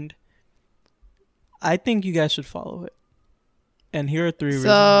 and I think you guys should follow it. And here are 3 reasons.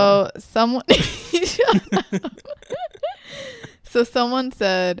 So someone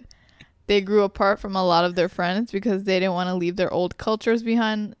said they grew apart from a lot of their friends because they didn't want to leave their old cultures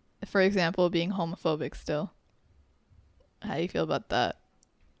behind. For example, being homophobic still. How do you feel about that?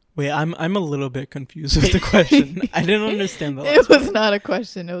 Wait, I'm a little bit confused with the question. I didn't understand that. It was not a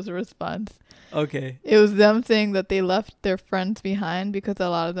question. It was a response. Okay. It was them saying that they left their friends behind because a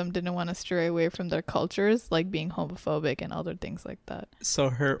lot of them didn't want to stray away from their cultures, like being homophobic and other things like that. So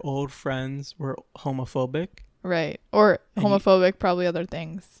her old friends were homophobic? Right. Or homophobic, probably other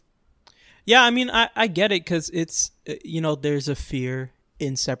things. Yeah, I mean, I get it, because it's, you know, there's a fear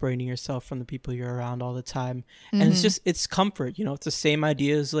in separating yourself from the people you're around all the time. And it's comfort, you know, it's the same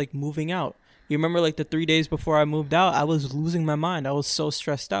idea as like moving out. You remember like the 3 days before I moved out, I was losing my mind. I was so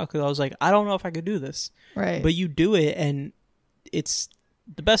stressed out because I was like, I don't know if I could do this. Right. But you do it, and it's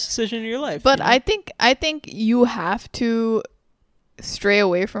the best decision in your life. But you know? I think you have to stray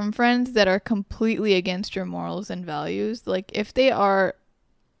away from friends that are completely against your morals and values. Like if they are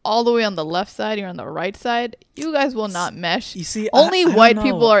all the way on the left side, you're on the right side, you guys will not mesh. You see, only white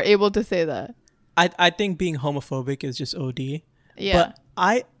people are able to say that. I think being homophobic is just OD. Yeah.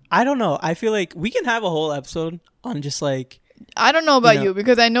 But I don't know. I feel like we can have a whole episode on just like... I don't know about you,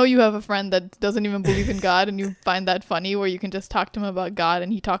 because I know you have a friend that doesn't even believe in God, and you find that funny, where you can just talk to him about God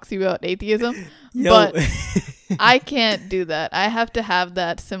and he talks to you about atheism. But I can't do that. I have to have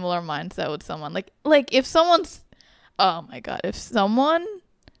that similar mindset with someone. Like if someone's... Oh my God. If someone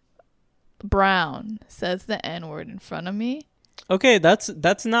brown says the N-word in front of me... Okay, that's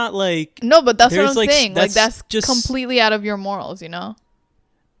not like... No, but that's what I'm saying. That's just completely out of your morals, you know?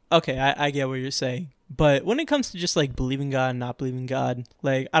 Okay, I get what you're saying. But when it comes to just like believing God and not believing God,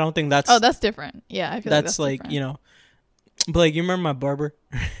 like I don't think that's... Oh, that's different. Yeah, I feel that's like different. You know... But like, you remember my barber?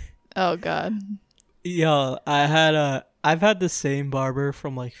 Oh, God. Yo, I've had the same barber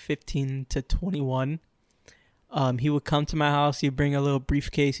from like 15 to 21. He would come to my house. He'd bring a little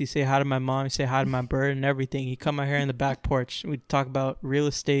briefcase. He'd say hi to my mom. He'd say hi to my bird and everything. He'd come out here in the back porch. We'd talk about real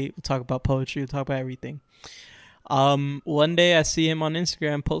estate. We'd talk about poetry. We'd talk about everything. One day I see him on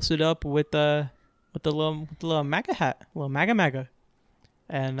Instagram posted up with the little MAGA hat, little MAGA.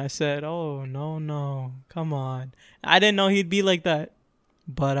 And I said, oh, no, come on. I didn't know he'd be like that.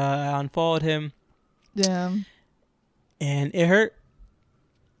 But I unfollowed him. Damn. And it hurt.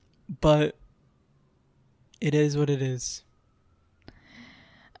 But it is what it is.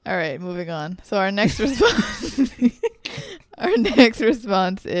 All right, moving on. So our next response... Our next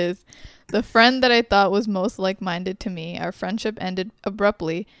response is, the friend that I thought was most like-minded to me, our friendship ended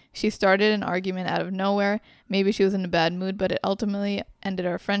abruptly. She started an argument out of nowhere. Maybe she was in a bad mood, but it ultimately ended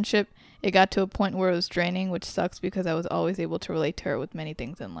our friendship. It got to a point where it was draining, which sucks because I was always able to relate to her with many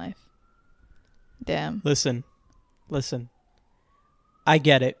things in life. Damn. Listen. I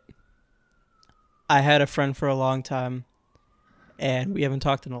get it. I had a friend for a long time, and we haven't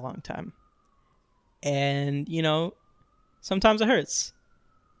talked in a long time. And, you know, sometimes it hurts.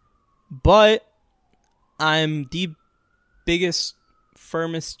 But I'm the biggest,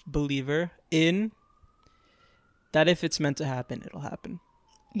 firmest believer in that if it's meant to happen, it'll happen.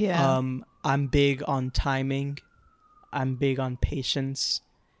 Yeah. I'm big on timing. I'm big on patience.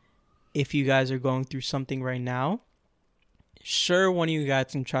 If you guys are going through something right now, sure, one of you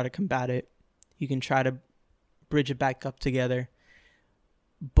guys can try to combat it. You can try to bridge it back up together.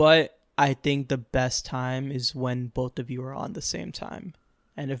 But I think the best time is when both of you are on the same time.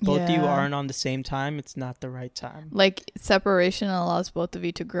 And if both of you aren't on the same time, it's not the right time. Like, separation allows both of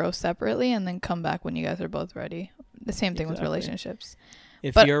you to grow separately and then come back when you guys are both ready. The same thing with relationships.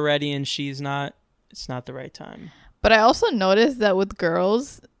 If you're ready and she's not, it's not the right time. But I also noticed that with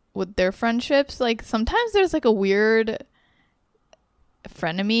girls, with their friendships, like, sometimes there's like a weird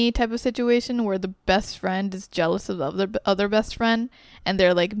frenemy type of situation where the best friend is jealous of the other best friend and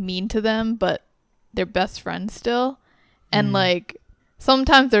they're like mean to them, but they're best friends still. And like,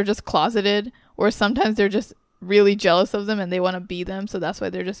 sometimes they're just closeted, or sometimes they're just really jealous of them and they want to be them, so that's why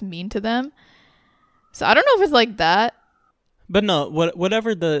they're just mean to them. So I don't know if it's like that. But no,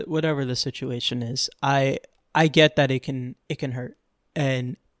 whatever the situation is, I get that it can hurt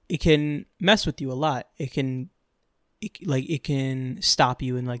and it can mess with you a lot. It can stop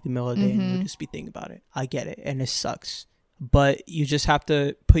you in like the middle of the day and you'll just be thinking about it. I get it, and it sucks. But you just have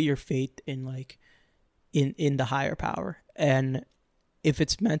to put your faith in like in the higher power, and if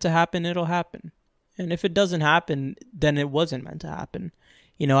it's meant to happen, it'll happen. And if it doesn't happen, then it wasn't meant to happen.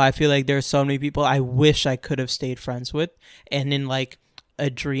 You know, I feel like there's so many people I wish I could have stayed friends with. And in like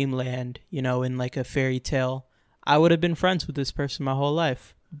a dreamland, you know, in like a fairy tale, I would have been friends with this person my whole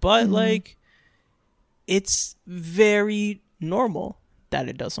life. But like, it's very normal that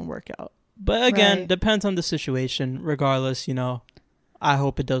it doesn't work out. But again, depends on the situation. Regardless, you know, I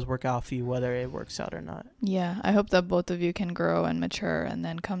hope it does work out for you, whether it works out or not. Yeah, I hope that both of you can grow and mature and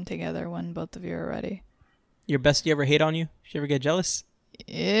then come together when both of you are ready. Your bestie ever hate on you? Did you ever get jealous?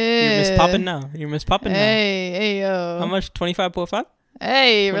 Yeah. You're Miss Poppin' now. You're Miss Poppin' now. Hey, yo. How much? 25.5?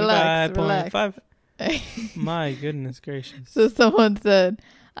 Hey, relax. 25.5? My goodness gracious. So someone said,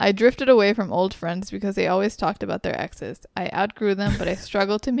 I drifted away from old friends because they always talked about their exes. I outgrew them, but I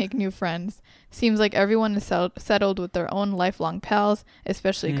struggle to make new friends. Seems like everyone is settled with their own lifelong pals,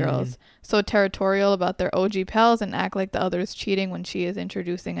 especially girls. So territorial about their OG pals and act like the other is cheating when she is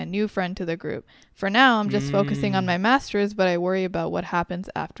introducing a new friend to the group. For now, I'm just focusing on my master's, but I worry about what happens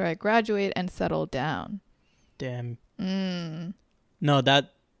after I graduate and settle down. Damn. No,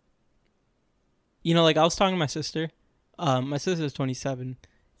 that... You know, like, I was talking to my sister. My sister's 27.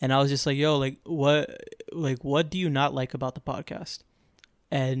 And I was just like, yo, what do you not like about the podcast?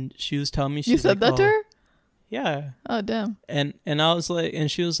 And she was telling me, you said that to her? Yeah. Oh, damn. And I was like, and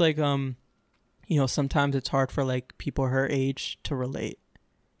she was like, you know, sometimes it's hard for like people her age to relate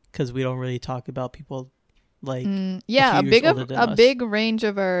because we don't really talk about people like a big range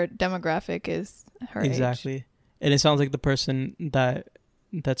of our demographic is her age. Exactly. And it sounds like the person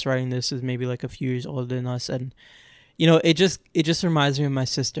that's writing this is maybe like a few years older than us. And you know, it just reminds me of my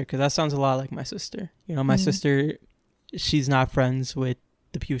sister, because that sounds a lot like my sister. You know, my sister, she's not friends with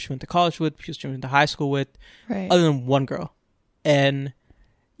the people she went to college with, people she went to high school with, other than one girl. And,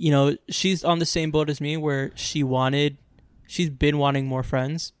 you know, she's on the same boat as me, where she's been wanting more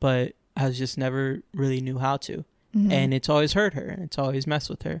friends, but has just never really knew how to. And it's always hurt her, and it's always messed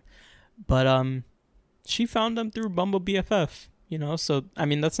with her. But she found them through Bumble BFF, you know? So, I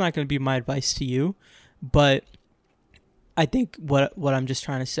mean, that's not going to be my advice to you, but I think what I'm just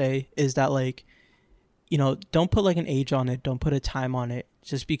trying to say is that, like, you know, don't put like an age on it. Don't put a time on it.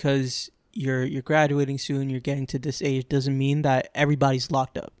 Just because you're graduating soon, you're getting to this age, doesn't mean that everybody's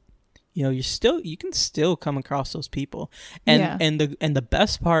locked up. You know, you can still come across those people. And the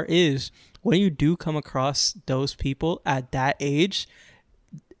best part is, when you do come across those people at that age,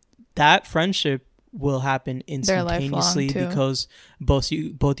 that friendship will happen instantaneously, because both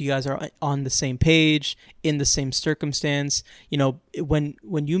you guys are on the same page, in the same circumstance. You know, when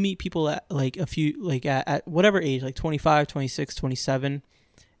you meet people at like at whatever age, like 25, 26, 27,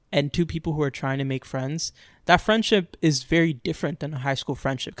 and two people who are trying to make friends, that friendship is very different than a high school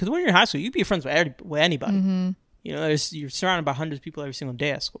friendship. Because when you're in high school, you can be friends with anybody. You know, you're surrounded by hundreds of people every single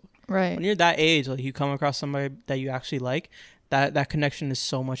day at school. Right. When you're that age, like you come across somebody that you actually like, that connection is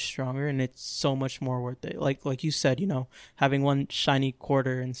so much stronger and it's so much more worth it. Like you said, you know, having one shiny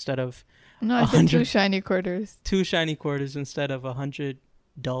quarter instead of no, I said 2 shiny quarters. 2 shiny quarters instead of 100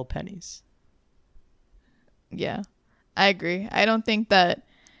 dull pennies. Yeah, I agree. I don't think that.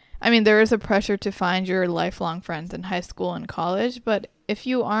 I mean, there is a pressure to find your lifelong friends in high school and college, but if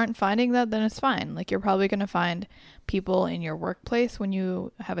you aren't finding that, then it's fine. Like, you're probably going to find people in your workplace when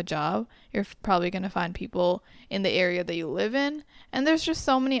you have a job. You're probably going to find people in the area that you live in. And there's just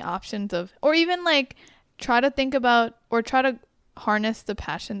so many options of, or even like try to think about, or try to harness the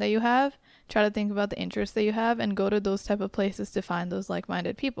passion that you have. Try to think about the interests that you have and go to those type of places to find those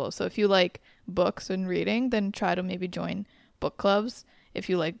like-minded people. So if you like books and reading, then try to maybe join book clubs. If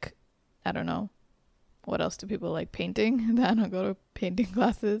you like, I don't know, what else do people like? Painting? I don't go to painting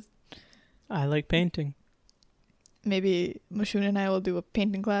classes. I like painting. Maybe Mashun and I will do a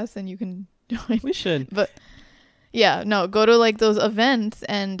painting class and you can join. We should. But yeah, no, go to like those events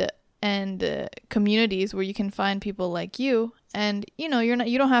and communities where you can find people like you. And you know,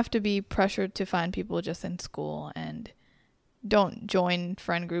 you don't have to be pressured to find people just in school, and don't join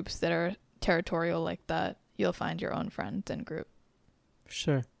friend groups that are territorial like that. You'll find your own friends and group.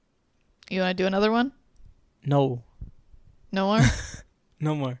 Sure. You want to do another one? No. No more?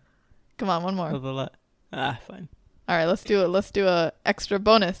 No more. Come on, one more. Fine. All right, let's do it. Let's do a extra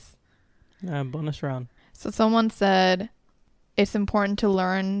bonus. Bonus round. So someone said it's important to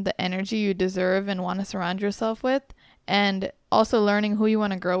learn the energy you deserve and want to surround yourself with, and also learning who you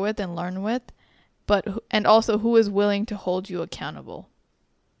want to grow with and learn with, and also who is willing to hold you accountable.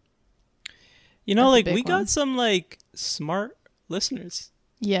 You know, like we got some like smart listeners.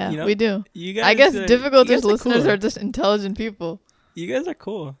 Yeah, you know? we do. You guys, I guess difficulties listeners cool. are just intelligent people. You guys are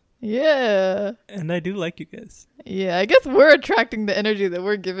cool. Yeah. And I do like you guys. Yeah, I guess we're attracting the energy that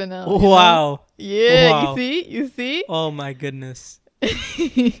we're giving out. Wow. Yeah, wow. You see? Oh my goodness.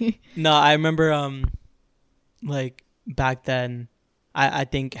 No, I remember like back then I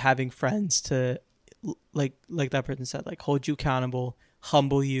think having friends to like that person said, like hold you accountable,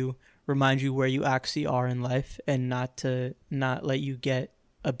 humble you, remind you where you actually are in life, and not let you get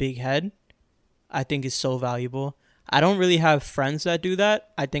a big head, I think is so valuable. I don't really have friends that do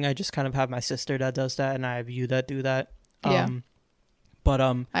that. I think I just kind of have my sister that does that, and I have you that do that. Yeah. But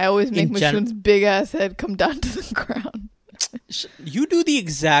I always make Mashun's big ass head come down to the ground. You do the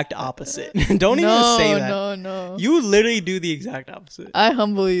exact opposite. Don't even say that. No. You literally do the exact opposite. I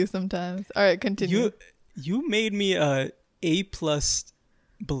humble you sometimes. All right, continue. You made me a A+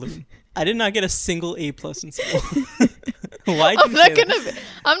 balloon. I did not get a single A+ in school. Why? I'm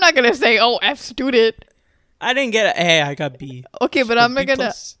not gonna say, oh, F student. I didn't get an A. I got B. Okay, but I'm not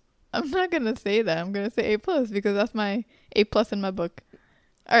gonna say that. I'm gonna say A+ because that's my A+ in my book.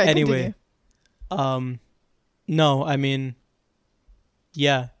 All right. Anyway, continue. No, I mean,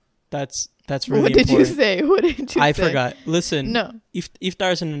 yeah, that's really What did important. you say? What did you say? I forgot. Listen, no.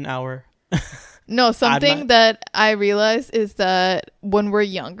 Iftar's in an hour. No, something that I realized is that when we're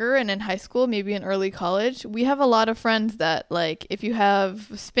younger and in high school, maybe in early college, we have a lot of friends that, like, if you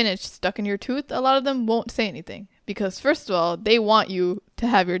have spinach stuck in your tooth, a lot of them won't say anything. Because, first of all, they want you to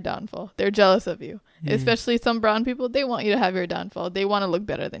have your downfall. They're jealous of you. Especially some brown people, they want you to have your downfall. They want to look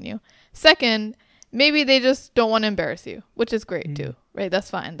better than you. Second, maybe they just don't want to embarrass you, which is great too, right? That's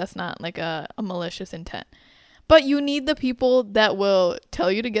fine. That's not like a malicious intent. But you need the people that will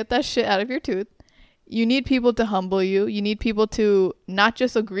tell you to get that shit out of your tooth. You need people to humble you. You need people to not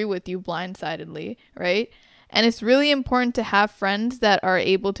just agree with you blindsidedly, right? And it's really important to have friends that are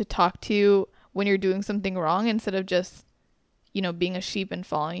able to talk to you when you're doing something wrong instead of just, you know, being a sheep and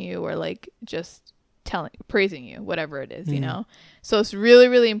following you, or like just praising you, whatever it is, you know? So it's really,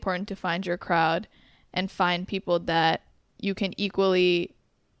 really important to find your crowd and find people that you can equally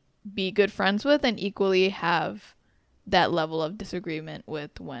be good friends with and equally have that level of disagreement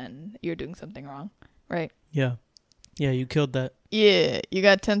with when you're doing something wrong, right? Yeah, you killed that. Yeah, you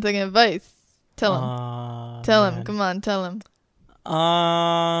got 10-second advice. Tell him. Tell him. Come on, tell him.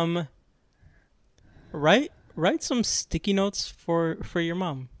 Write some sticky notes for your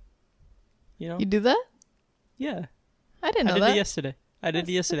mom. You know? You do that? Yeah. I didn't know that. I did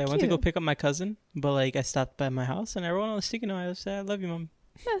it yesterday. I went to go pick up my cousin, but like I stopped by my house and I wrote on a sticky note. I said, "I love you, Mom."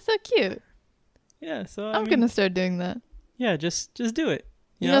 That's so cute. Yeah, so I'm gonna start doing that. Yeah, just do it.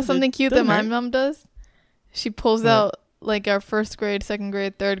 You know something cute that my mom does? She pulls out like our first grade, second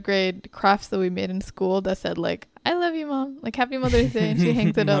grade, third grade crafts that we made in school that said like, "I love you, Mom," like Happy Mother's Day, and she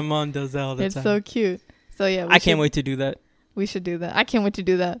hangs it up. My mom does that all the time. It's so cute. So yeah, I can't wait to do that. We should do that. I can't wait to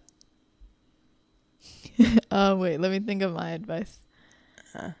do that. Wait, let me think of my advice.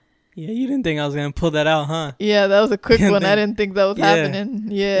 Yeah, you didn't think I was gonna pull that out, huh? Yeah, that was a quick one. I didn't think that was happening.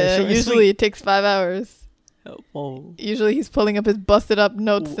 Yeah, usually it takes 5 hours. Oh. Usually he's pulling up his busted up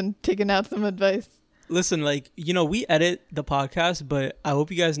notes and taking out some advice. Listen, like, we edit the podcast, but I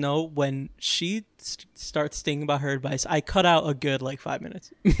hope you guys know when she starts thinking about her advice, I cut out a good 5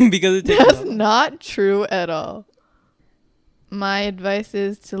 minutes because it takes. That's not true at all. My advice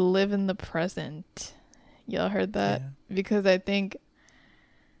is to live in the present. Y'all heard that? Yeah. Because I think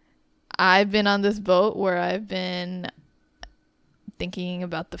I've been on this boat where I've been thinking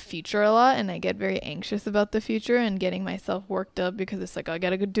about the future a lot, and I get very anxious about the future and getting myself worked up because it's like, oh, I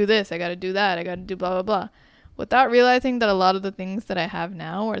gotta go do this, I gotta do that, I gotta do blah blah blah, without realizing that a lot of the things that I have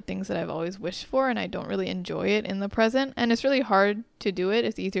now are things that I've always wished for, and I don't really enjoy it in the present, and it's really hard to do it.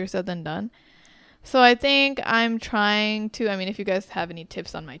 It's easier said than done. So I think I'm trying to, if you guys have any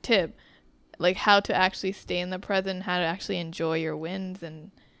tips on my tip, like how to actually stay in the present, how to actually enjoy your wins,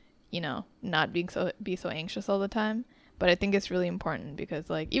 and not be so anxious all the time. But I think it's really important because,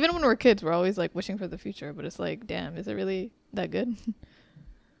 even when we're kids, we're always, wishing for the future. But it's like, damn, is it really that good?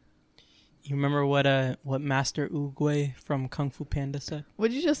 You remember what Master Oogway from Kung Fu Panda said?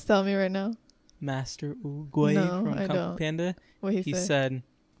 What'd you just tell me right now? Master Oogway from Kung Fu Panda? What'd he said,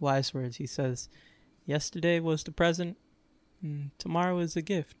 wise words. He says, yesterday was the present, tomorrow is a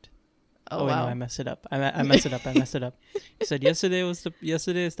gift. Oh wow. No, I messed it up. I messed it up. He said, yesterday is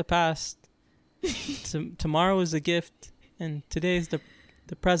the past. Tomorrow is a gift, and today is the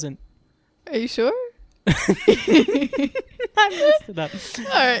present. Are you sure? I messed it up.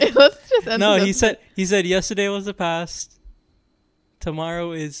 All right, let's just end. No, he said yesterday was the past.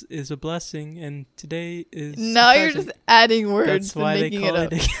 Tomorrow is a blessing, and today is. Now you're just adding words. That's why and making they call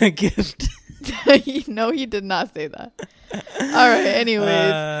it a gift. No, he did not say that. All right, anyways,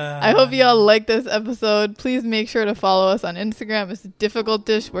 I hope y'all like this episode. Please make sure to follow us on Instagram. It's Difficult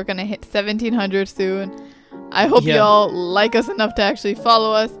Dish. We're gonna hit 1,700 soon. I hope y'all like us enough to actually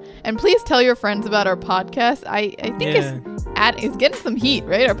follow us, and please tell your friends about our podcast. I think it's getting some heat,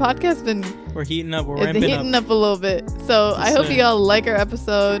 right? Our podcast's been we're heating up. It's heating up a little bit. So I hope y'all like our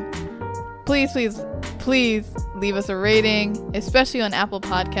episode. Please leave us a rating, especially on Apple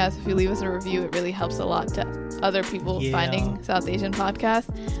Podcasts. If you leave us a review, it really helps a lot to other people finding South Asian podcasts.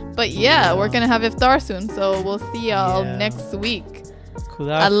 But we're gonna have iftar soon, so we'll see y'all next week.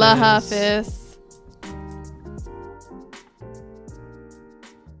 Khuda Allah Hafiz. Hafiz.